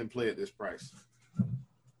think he's in play at this price.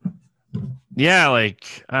 Yeah,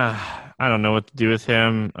 like, I don't know what to do with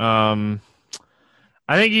him. I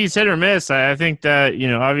think he's hit or miss. I think that,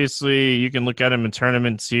 obviously you can look at him in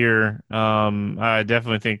tournaments here. I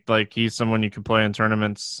definitely think, like, he's someone you can play in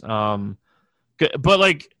tournaments. But,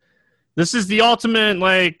 like, this is the ultimate,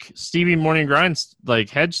 like, Stevie Morning Grind, like,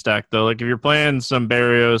 hedge stack, though. Like, if you're playing some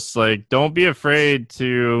Barrios, like, don't be afraid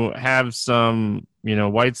to have some,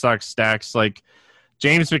 White Sox stacks. Like,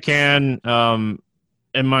 James McCann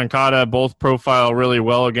and Moncada both profile really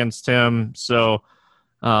well against him. So,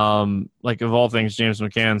 like, of all things, James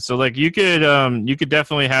McCann. So, like, you could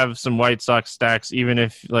definitely have some White Sox stacks, even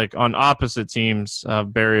if, like, on opposite teams,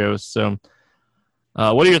 Barrios. So,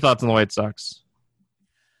 what are your thoughts on the White Sox?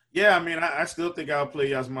 Yeah, I mean, I still think I'll play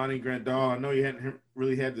Yasmani Grandal. I know he hadn't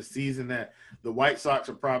really had the season that the White Sox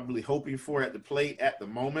are probably hoping for at the plate at the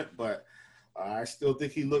moment, but I still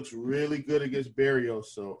think he looks really good against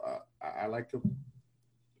Barrios. So I like him.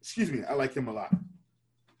 Excuse me, I like him a lot.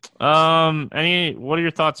 What are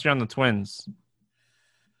your thoughts here on the Twins?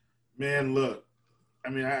 Man, look, I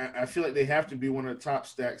mean, I feel like they have to be one of the top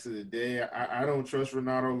stacks of the day. I don't trust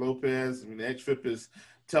Renato Lopez. I mean, the XFIP is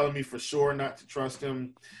telling me for sure not to trust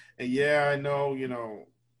him. And yeah, I know,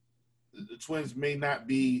 the Twins may not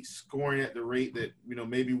be scoring at the rate that,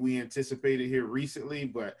 maybe we anticipated here recently,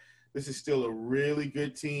 but this is still a really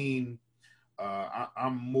good team.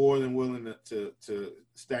 I'm more than willing to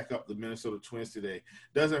stack up the Minnesota Twins today.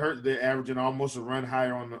 Doesn't hurt that they're averaging almost a run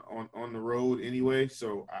higher on the road anyway,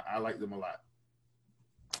 so I like them a lot.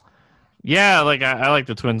 Yeah, like I like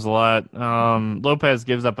the Twins a lot. Lopez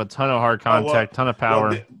gives up a ton of hard contact, ton of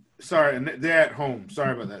power. They're at home.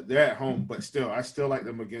 Sorry about that. They're at home, but I still like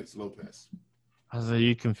them against Lopez. I was like,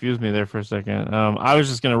 you confused me there for a second. I was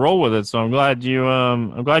just gonna roll with it, so I'm glad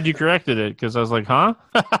you corrected it because I was like, huh?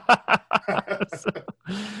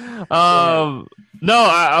 No,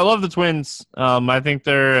 I love the Twins. I think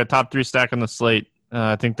they're a top 3 stack on the slate.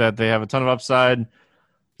 I think that they have a ton of upside.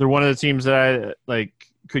 They're one of the teams that I like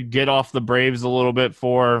could get off the Braves a little bit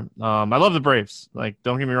for. I love the Braves. Like,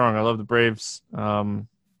 don't get me wrong, I love the Braves.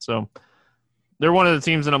 So they're one of the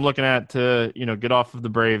teams that I'm looking at to, get off of the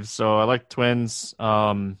Braves. So I like the Twins.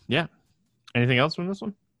 Yeah. Anything else from this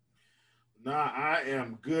one? Nah, I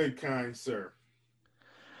am good, kind sir.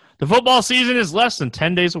 The football season is less than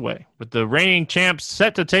 10 days away. With the reigning champs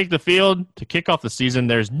set to take the field to kick off the season,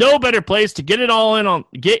 there's no better place to get in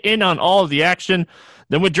on all of the action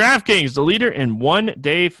Then with DraftKings, the leader in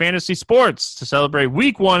one-day fantasy sports, to celebrate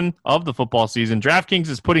week 1 of the football season, DraftKings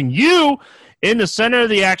is putting you in the center of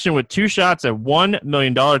the action with 2 shots at $1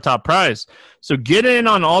 million top prize. So get in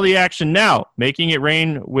on all the action now. Making it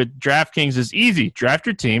rain with DraftKings is easy. Draft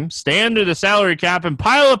your team, stay under the salary cap, and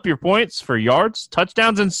pile up your points for yards,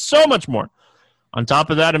 touchdowns, and so much more. On top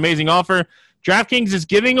of that amazing offer, DraftKings is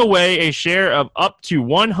giving away a share of up to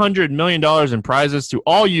 $100 million in prizes to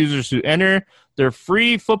all users who enter their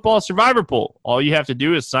free football survivor pool. All you have to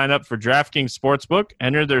do is sign up for DraftKings Sportsbook,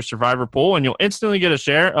 enter their survivor pool, and you'll instantly get a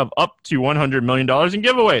share of up to $100 million in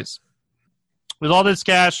giveaways. With all this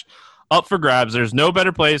cash up for grabs, there's no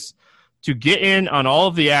better place to get in on all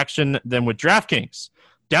of the action than with DraftKings.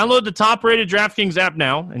 Download the top-rated DraftKings app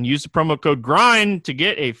now and use the promo code GRIND to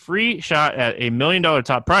get a free shot at $1 million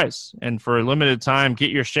top prize. And for a limited time,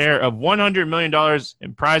 get your share of $100 million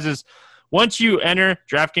in prizes once you enter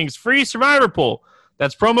DraftKings free survivor pool.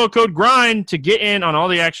 That's promo code GRIND to get in on all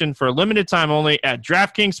the action for a limited time only at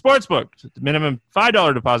DraftKings Sportsbook. The minimum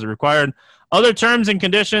 $5 deposit required. Other terms and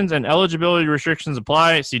conditions and eligibility restrictions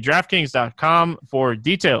apply. See DraftKings.com for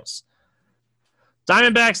details.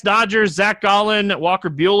 Diamondbacks, Dodgers, Zach Gallen, Walker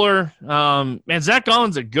Buehler. Man, Zach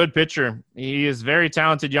Gallen's a good pitcher. He is a very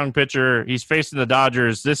talented young pitcher. He's facing the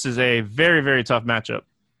Dodgers. This is a very, very tough matchup.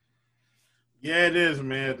 Yeah, it is,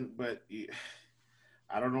 man. But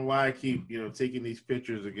I don't know why I keep, taking these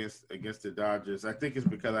pitchers against the Dodgers. I think it's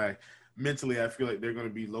because I feel like they're going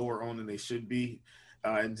to be lower on than they should be.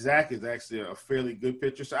 And Zach is actually a fairly good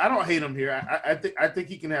pitcher, so I don't hate him here. I think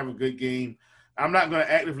he can have a good game. I'm not going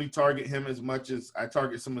to actively target him as much as I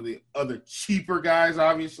target some of the other cheaper guys,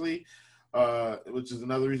 obviously, which is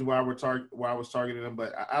another reason why I was targeting him.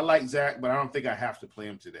 But I like Zach, but I don't think I have to play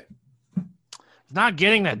him today. He's not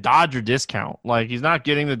getting that Dodger discount. Like, he's not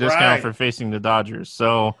getting the discount for facing the Dodgers.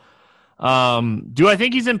 So, do I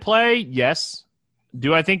think he's in play? Yes.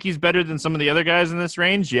 Do I think he's better than some of the other guys in this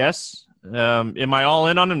range? Yes. Am I all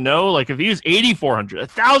in on him? No. Like, if he was $8,400,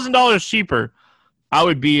 $1,000 cheaper, I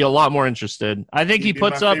would be a lot more interested. I think he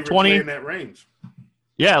puts up 20 in that range.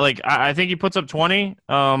 Yeah, like I think he puts up 20.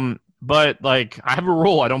 But like I have a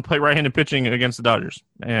rule: I don't play right-handed pitching against the Dodgers.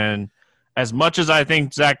 And as much as I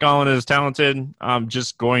think Zach Gallen is talented, I'm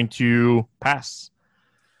just going to pass.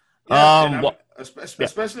 Yeah,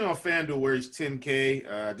 especially on FanDuel where he's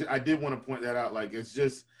 10K. I did want to point that out. Like it's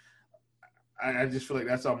just, I just feel like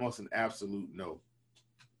that's almost an absolute no.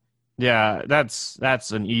 Yeah, that's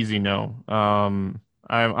an easy no.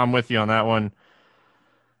 I'm with you on that one.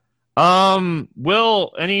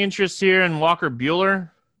 Will, any interest here in Walker Buehler?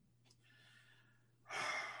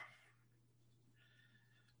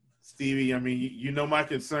 Stevie, I mean, you know my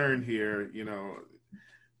concern here.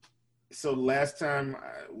 So last time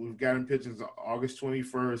we've gotten pitches August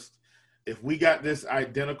 21st. If we got this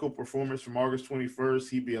identical performance from August 21st,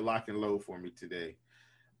 he'd be a lock and load for me today.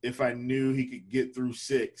 If I knew he could get through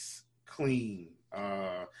 6 clean,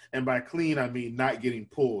 and by clean I mean not getting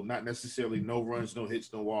pulled, not necessarily no runs, no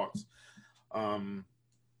hits, no walks.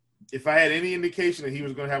 If I had any indication that he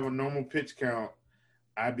was going to have a normal pitch count,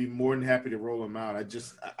 I'd be more than happy to roll him out.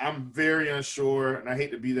 I'm very unsure, and I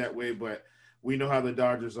hate to be that way, but we know how the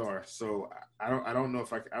Dodgers are. So I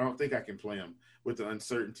don't think I can play him with the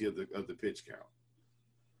uncertainty of the pitch count.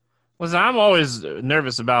 Listen, I'm always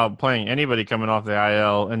nervous about playing anybody coming off the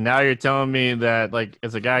IL, and now you're telling me that like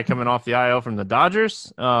it's a guy coming off the IL from the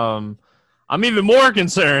Dodgers. I'm even more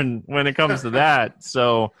concerned when it comes to that.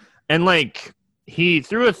 So, and like he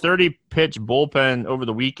threw a 30-pitch bullpen over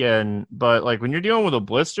the weekend, but like when you're dealing with a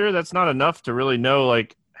blister, that's not enough to really know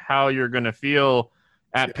like how you're going to feel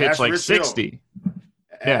at pitch like 60.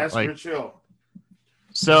 Yeah, Rich Hill.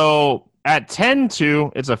 So at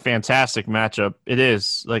 10-2, it's a fantastic matchup. It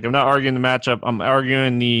is. Like, I'm not arguing the matchup. I'm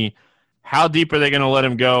arguing how deep are they going to let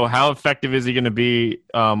him go? How effective is he going to be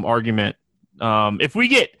argument. If we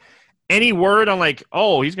get any word on like,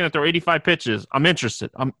 oh, he's going to throw 85 pitches, I'm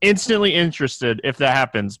interested. I'm instantly interested if that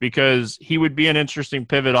happens because he would be an interesting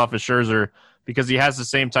pivot off of Scherzer because he has the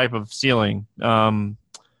same type of ceiling. I'm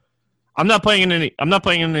not playing in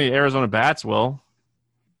the Arizona bats, Will.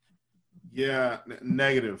 Yeah,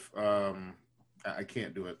 negative. I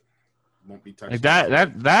can't do it. Won't be touching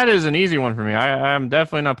like that is an easy one for me. I'm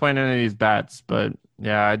definitely not playing any of these bats, but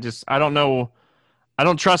yeah, I don't know. I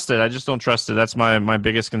don't trust it. I just don't trust it. That's my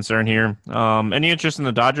biggest concern here. Any interest in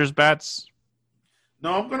the Dodgers bats?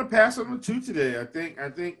 No, I'm going to pass on the 2 today. I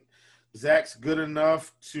think Zach's good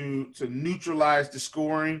enough to neutralize the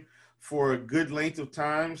scoring for a good length of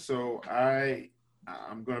time. So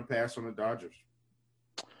I'm going to pass on the Dodgers.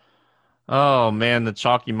 Oh man, the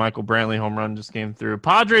chalky Michael Brantley home run just came through.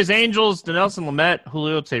 Padres, Angels, Dinelson Lamet,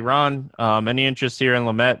 Julio Teheran. Any interest here in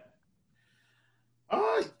Lamet?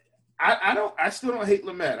 Uh, I still don't hate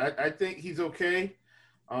Lamet. I think he's okay.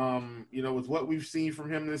 With what we've seen from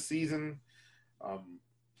him this season, um,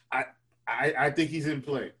 I, I think he's in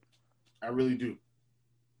play. I really do.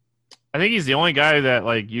 I think he's the only guy that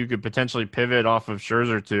like you could potentially pivot off of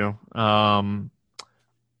Scherzer to.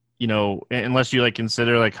 Unless you like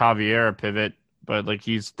consider like Javier a pivot, but like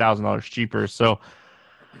he's $1,000 cheaper. So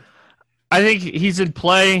I think he's in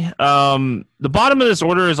play. The bottom of this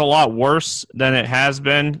order is a lot worse than it has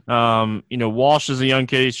been. Walsh is a young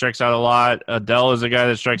kid. He strikes out a lot. Adele is a guy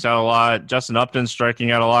that strikes out a lot. Justin Upton's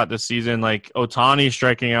striking out a lot this season. Like Otani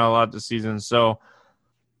striking out a lot this season. So,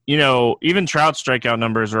 even Trout's strikeout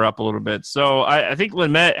numbers are up a little bit. So I think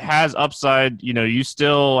Lamet has upside. You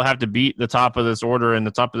still have to beat the top of this order, and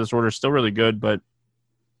the top of this order is still really good. But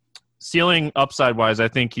ceiling upside-wise, I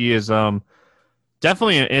think he is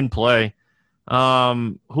definitely in play.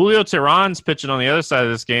 Julio Teheran's pitching on the other side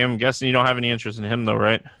of this game. I'm guessing you don't have any interest in him, though,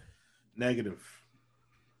 right? Negative.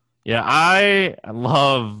 Yeah, I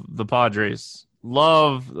love the Padres.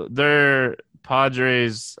 Love their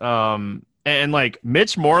Padres. And like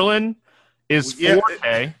Mitch Moreland is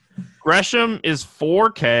 4K. Gresham is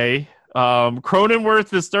 4K.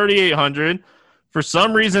 Cronenworth is 3,800. For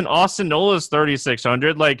some reason, Austin Nola is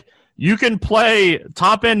 3,600. Like, you can play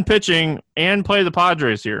top-end pitching and play the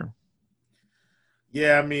Padres here.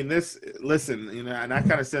 Yeah, I mean, listen, and I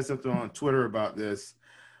kind of said something on Twitter about this.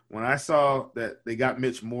 When I saw that they got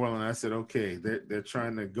Mitch Moreland, I said, okay, they're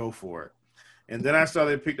trying to go for it. And then I saw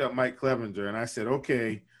they picked up Mike Clevenger, and I said,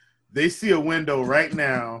 okay, they see a window right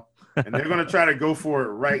now, and they're going to try to go for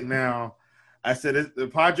it right now. I said, the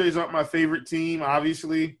Padres aren't my favorite team,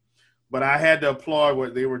 obviously, but I had to applaud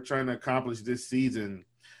what they were trying to accomplish this season.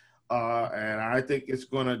 And I think it's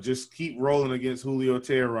going to just keep rolling against Julio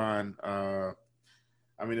Teheran.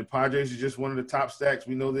 The Padres are just one of the top stacks.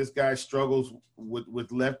 We know this guy struggles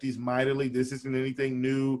with lefties mightily. This isn't anything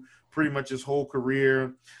new, pretty much his whole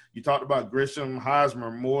career. You talked about Grisham, Hosmer,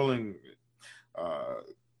 Moreland,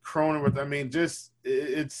 Cronenworth.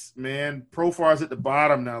 It's Profar's at the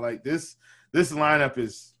bottom now. Like this lineup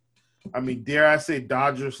is, dare I say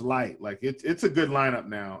Dodgers light. Like it's a good lineup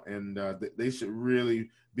now, and they should really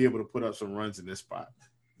be able to put up some runs in this spot.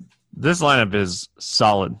 This lineup is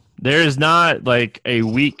solid. There is not like a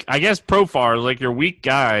weak. I guess Profar, like your weak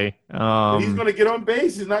guy. He's going to get on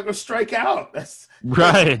base. He's not going to strike out. That's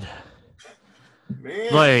right.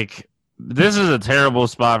 Man, like this is a terrible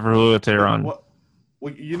spot for Julio Teheran. Well,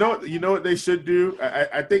 you know what they should do.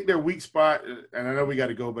 I think their weak spot, and I know we got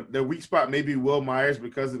to go, but their weak spot may be Will Myers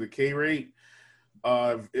because of the K rate.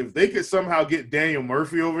 If they could somehow get Daniel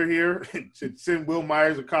Murphy over here to send Will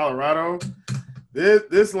Myers to Colorado,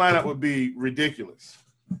 this lineup would be ridiculous.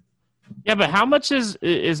 Yeah, but how much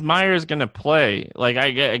is Myers going to play? Like,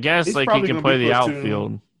 I guess He's like he can play the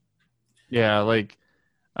outfield. Yeah, like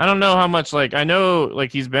I don't know how much. Like I know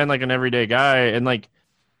like he's been like an everyday guy, and like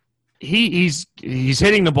he's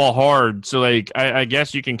hitting the ball hard. So like I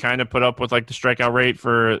guess you can kind of put up with like the strikeout rate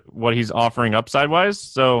for what he's offering upside wise.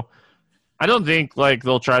 So I don't think like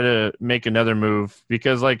they'll try to make another move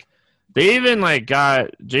because like they even like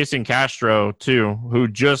got Jason Castro too, who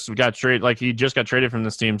just got traded. Like he just got traded from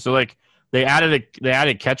this team. So like they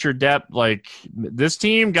added catcher depth. Like this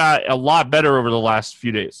team got a lot better over the last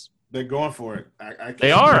few days. They're going for it.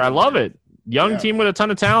 They are. I love it. Young team with a ton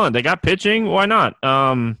of talent. They got pitching. Why not?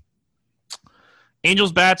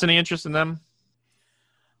 Angels bats. Any interest in them?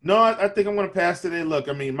 No, I think I'm going to pass today. Look,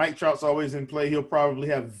 Mike Trout's always in play. He'll probably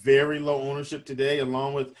have very low ownership today,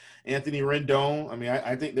 along with Anthony Rendon.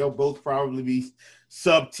 I think they'll both probably be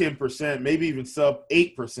sub 10%, maybe even sub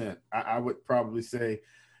 8%. I would probably say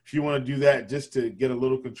if you want to do that just to get a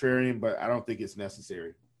little contrarian, but I don't think it's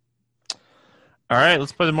necessary. All right,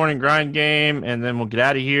 let's play the morning grind game, and then we'll get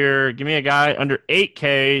out of here. Give me a guy under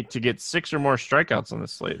 8K to get 6 or more strikeouts on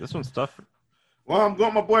this slate. This one's tough. Well, I'm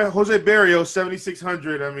going my boy Jose Barrios,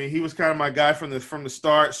 7,600. He was kind of my guy from the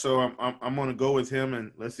start, so I'm going to go with him,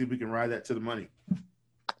 and let's see if we can ride that to the money.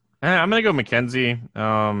 I'm going to go McKenzie.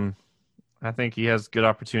 I think he has good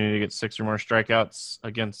opportunity to get 6 or more strikeouts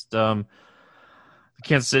against the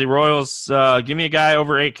Kansas City Royals. Give me a guy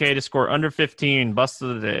over 8K to score under 15. Bust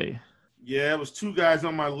of the day. Yeah, it was 2 guys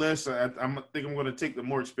on my list. I think I'm going to take the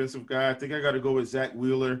more expensive guy. I think I got to go with Zach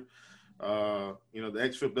Wheeler. The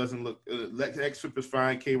xFIP doesn't look. The xFIP is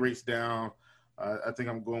fine. K rate's down. I think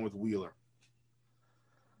I'm going with Wheeler.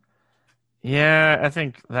 Yeah, I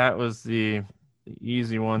think that was the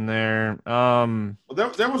easy one there. Well,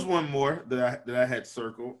 there was one more that I had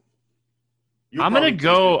circled. I'm gonna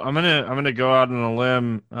go. I'm gonna go out on a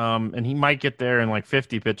limb, and he might get there in like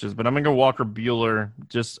 50 pitches. But I'm gonna go Walker Buehler.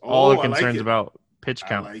 Just all the concerns about pitch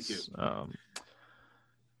counts. I like it.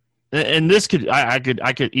 And this I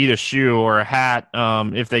could eat a shoe or a hat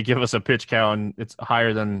if they give us a pitch count and it's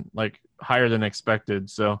higher than expected.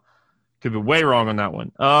 So could be way wrong on that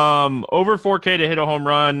one. Over 4K to hit a home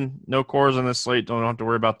run. No cores on this slate. Don't have to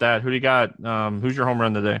worry about that. Who do you got? Who's your home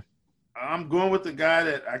run today? I'm going with the guy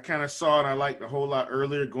that I kind of saw and I liked a whole lot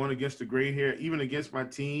earlier, going against the gray hair, even against my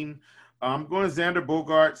team. I'm going Xander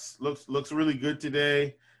Bogaerts. Looks really good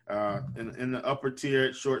today in the upper tier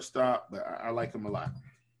at shortstop, but I like him a lot.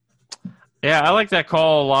 Yeah, I like that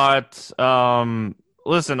call a lot.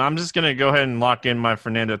 Listen, I'm just going to go ahead and lock in my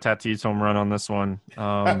Fernando Tatis home run on this one.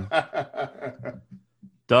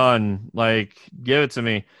 Done. Like, give it to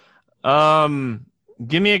me.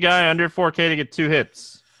 Give me a guy under 4K to get 2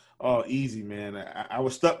 hits. Oh, easy, man. I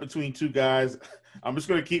was stuck between 2 guys. I'm just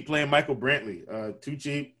going to keep playing Michael Brantley. Too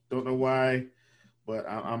cheap. Don't know why, but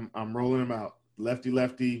I'm rolling him out.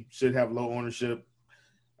 Lefty, should have low ownership.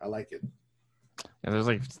 I like it. Yeah, there's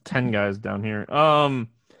like 10 guys down here. I'm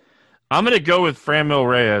going to go with Franmil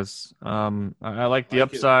Reyes. I like the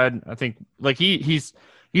upside. I think like he's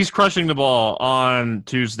crushing the ball on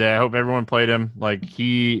Tuesday. I hope everyone played him. Like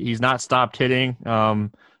he's not stopped hitting.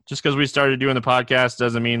 Just because we started doing the podcast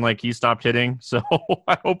doesn't mean like he stopped hitting. So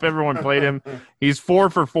I hope everyone played him. He's 4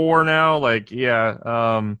 for 4 now. Like,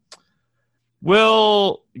 yeah.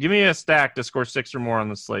 Will, give me a stack to score 6 or more on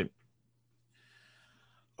the slate.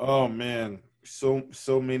 Oh man, so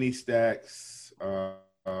many stacks.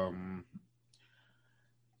 I'm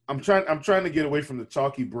trying to get away from the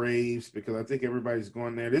chalky Braves because I think everybody's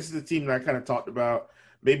going there. This is the team that I kind of talked about.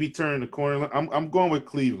 Maybe turn the corner. I'm going with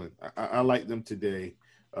Cleveland. I like them today.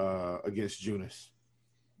 Against Junis.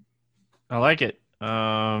 I like it.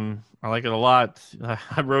 I like it a lot.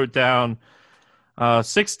 I wrote down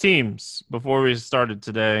 6 teams before we started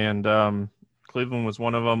today, and Cleveland was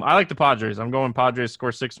one of them. I like the Padres. I'm going Padres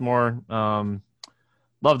score 6 more.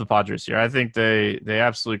 Love the Padres here. I think they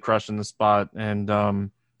absolutely crush in the spot, and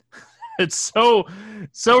it's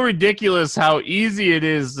so ridiculous how easy it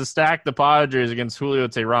is to stack the Padres against Julio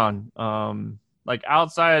Teheran. Like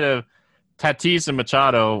outside of Tatis and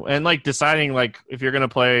Machado, and like deciding like if you're going to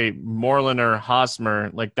play Moreland or Hosmer,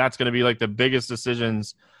 like that's going to be like the biggest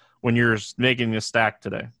decisions when you're making this stack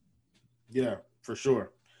today. Yeah, for sure.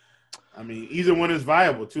 I mean, either one is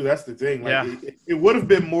viable too. That's the thing. Like, yeah. It would have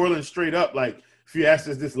been Moreland straight up. Like if you asked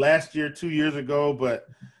us this last year, 2 years ago, but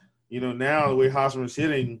now the way Hosmer's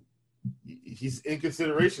hitting, he's in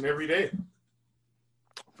consideration every day.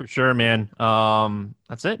 For sure, man.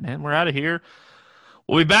 That's it, man. We're out of here.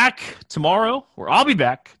 We'll be back tomorrow, or I'll be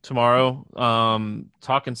back tomorrow,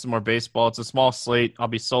 talking some more baseball. It's a small slate. I'll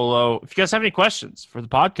be solo. If you guys have any questions for the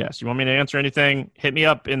podcast, you want me to answer anything, hit me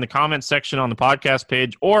up in the comments section on the podcast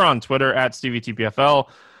page or on Twitter at StevieTPFL.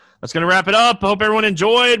 That's going to wrap it up. I hope everyone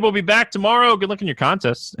enjoyed. We'll be back tomorrow. Good luck in your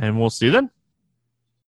contests, and we'll see you then.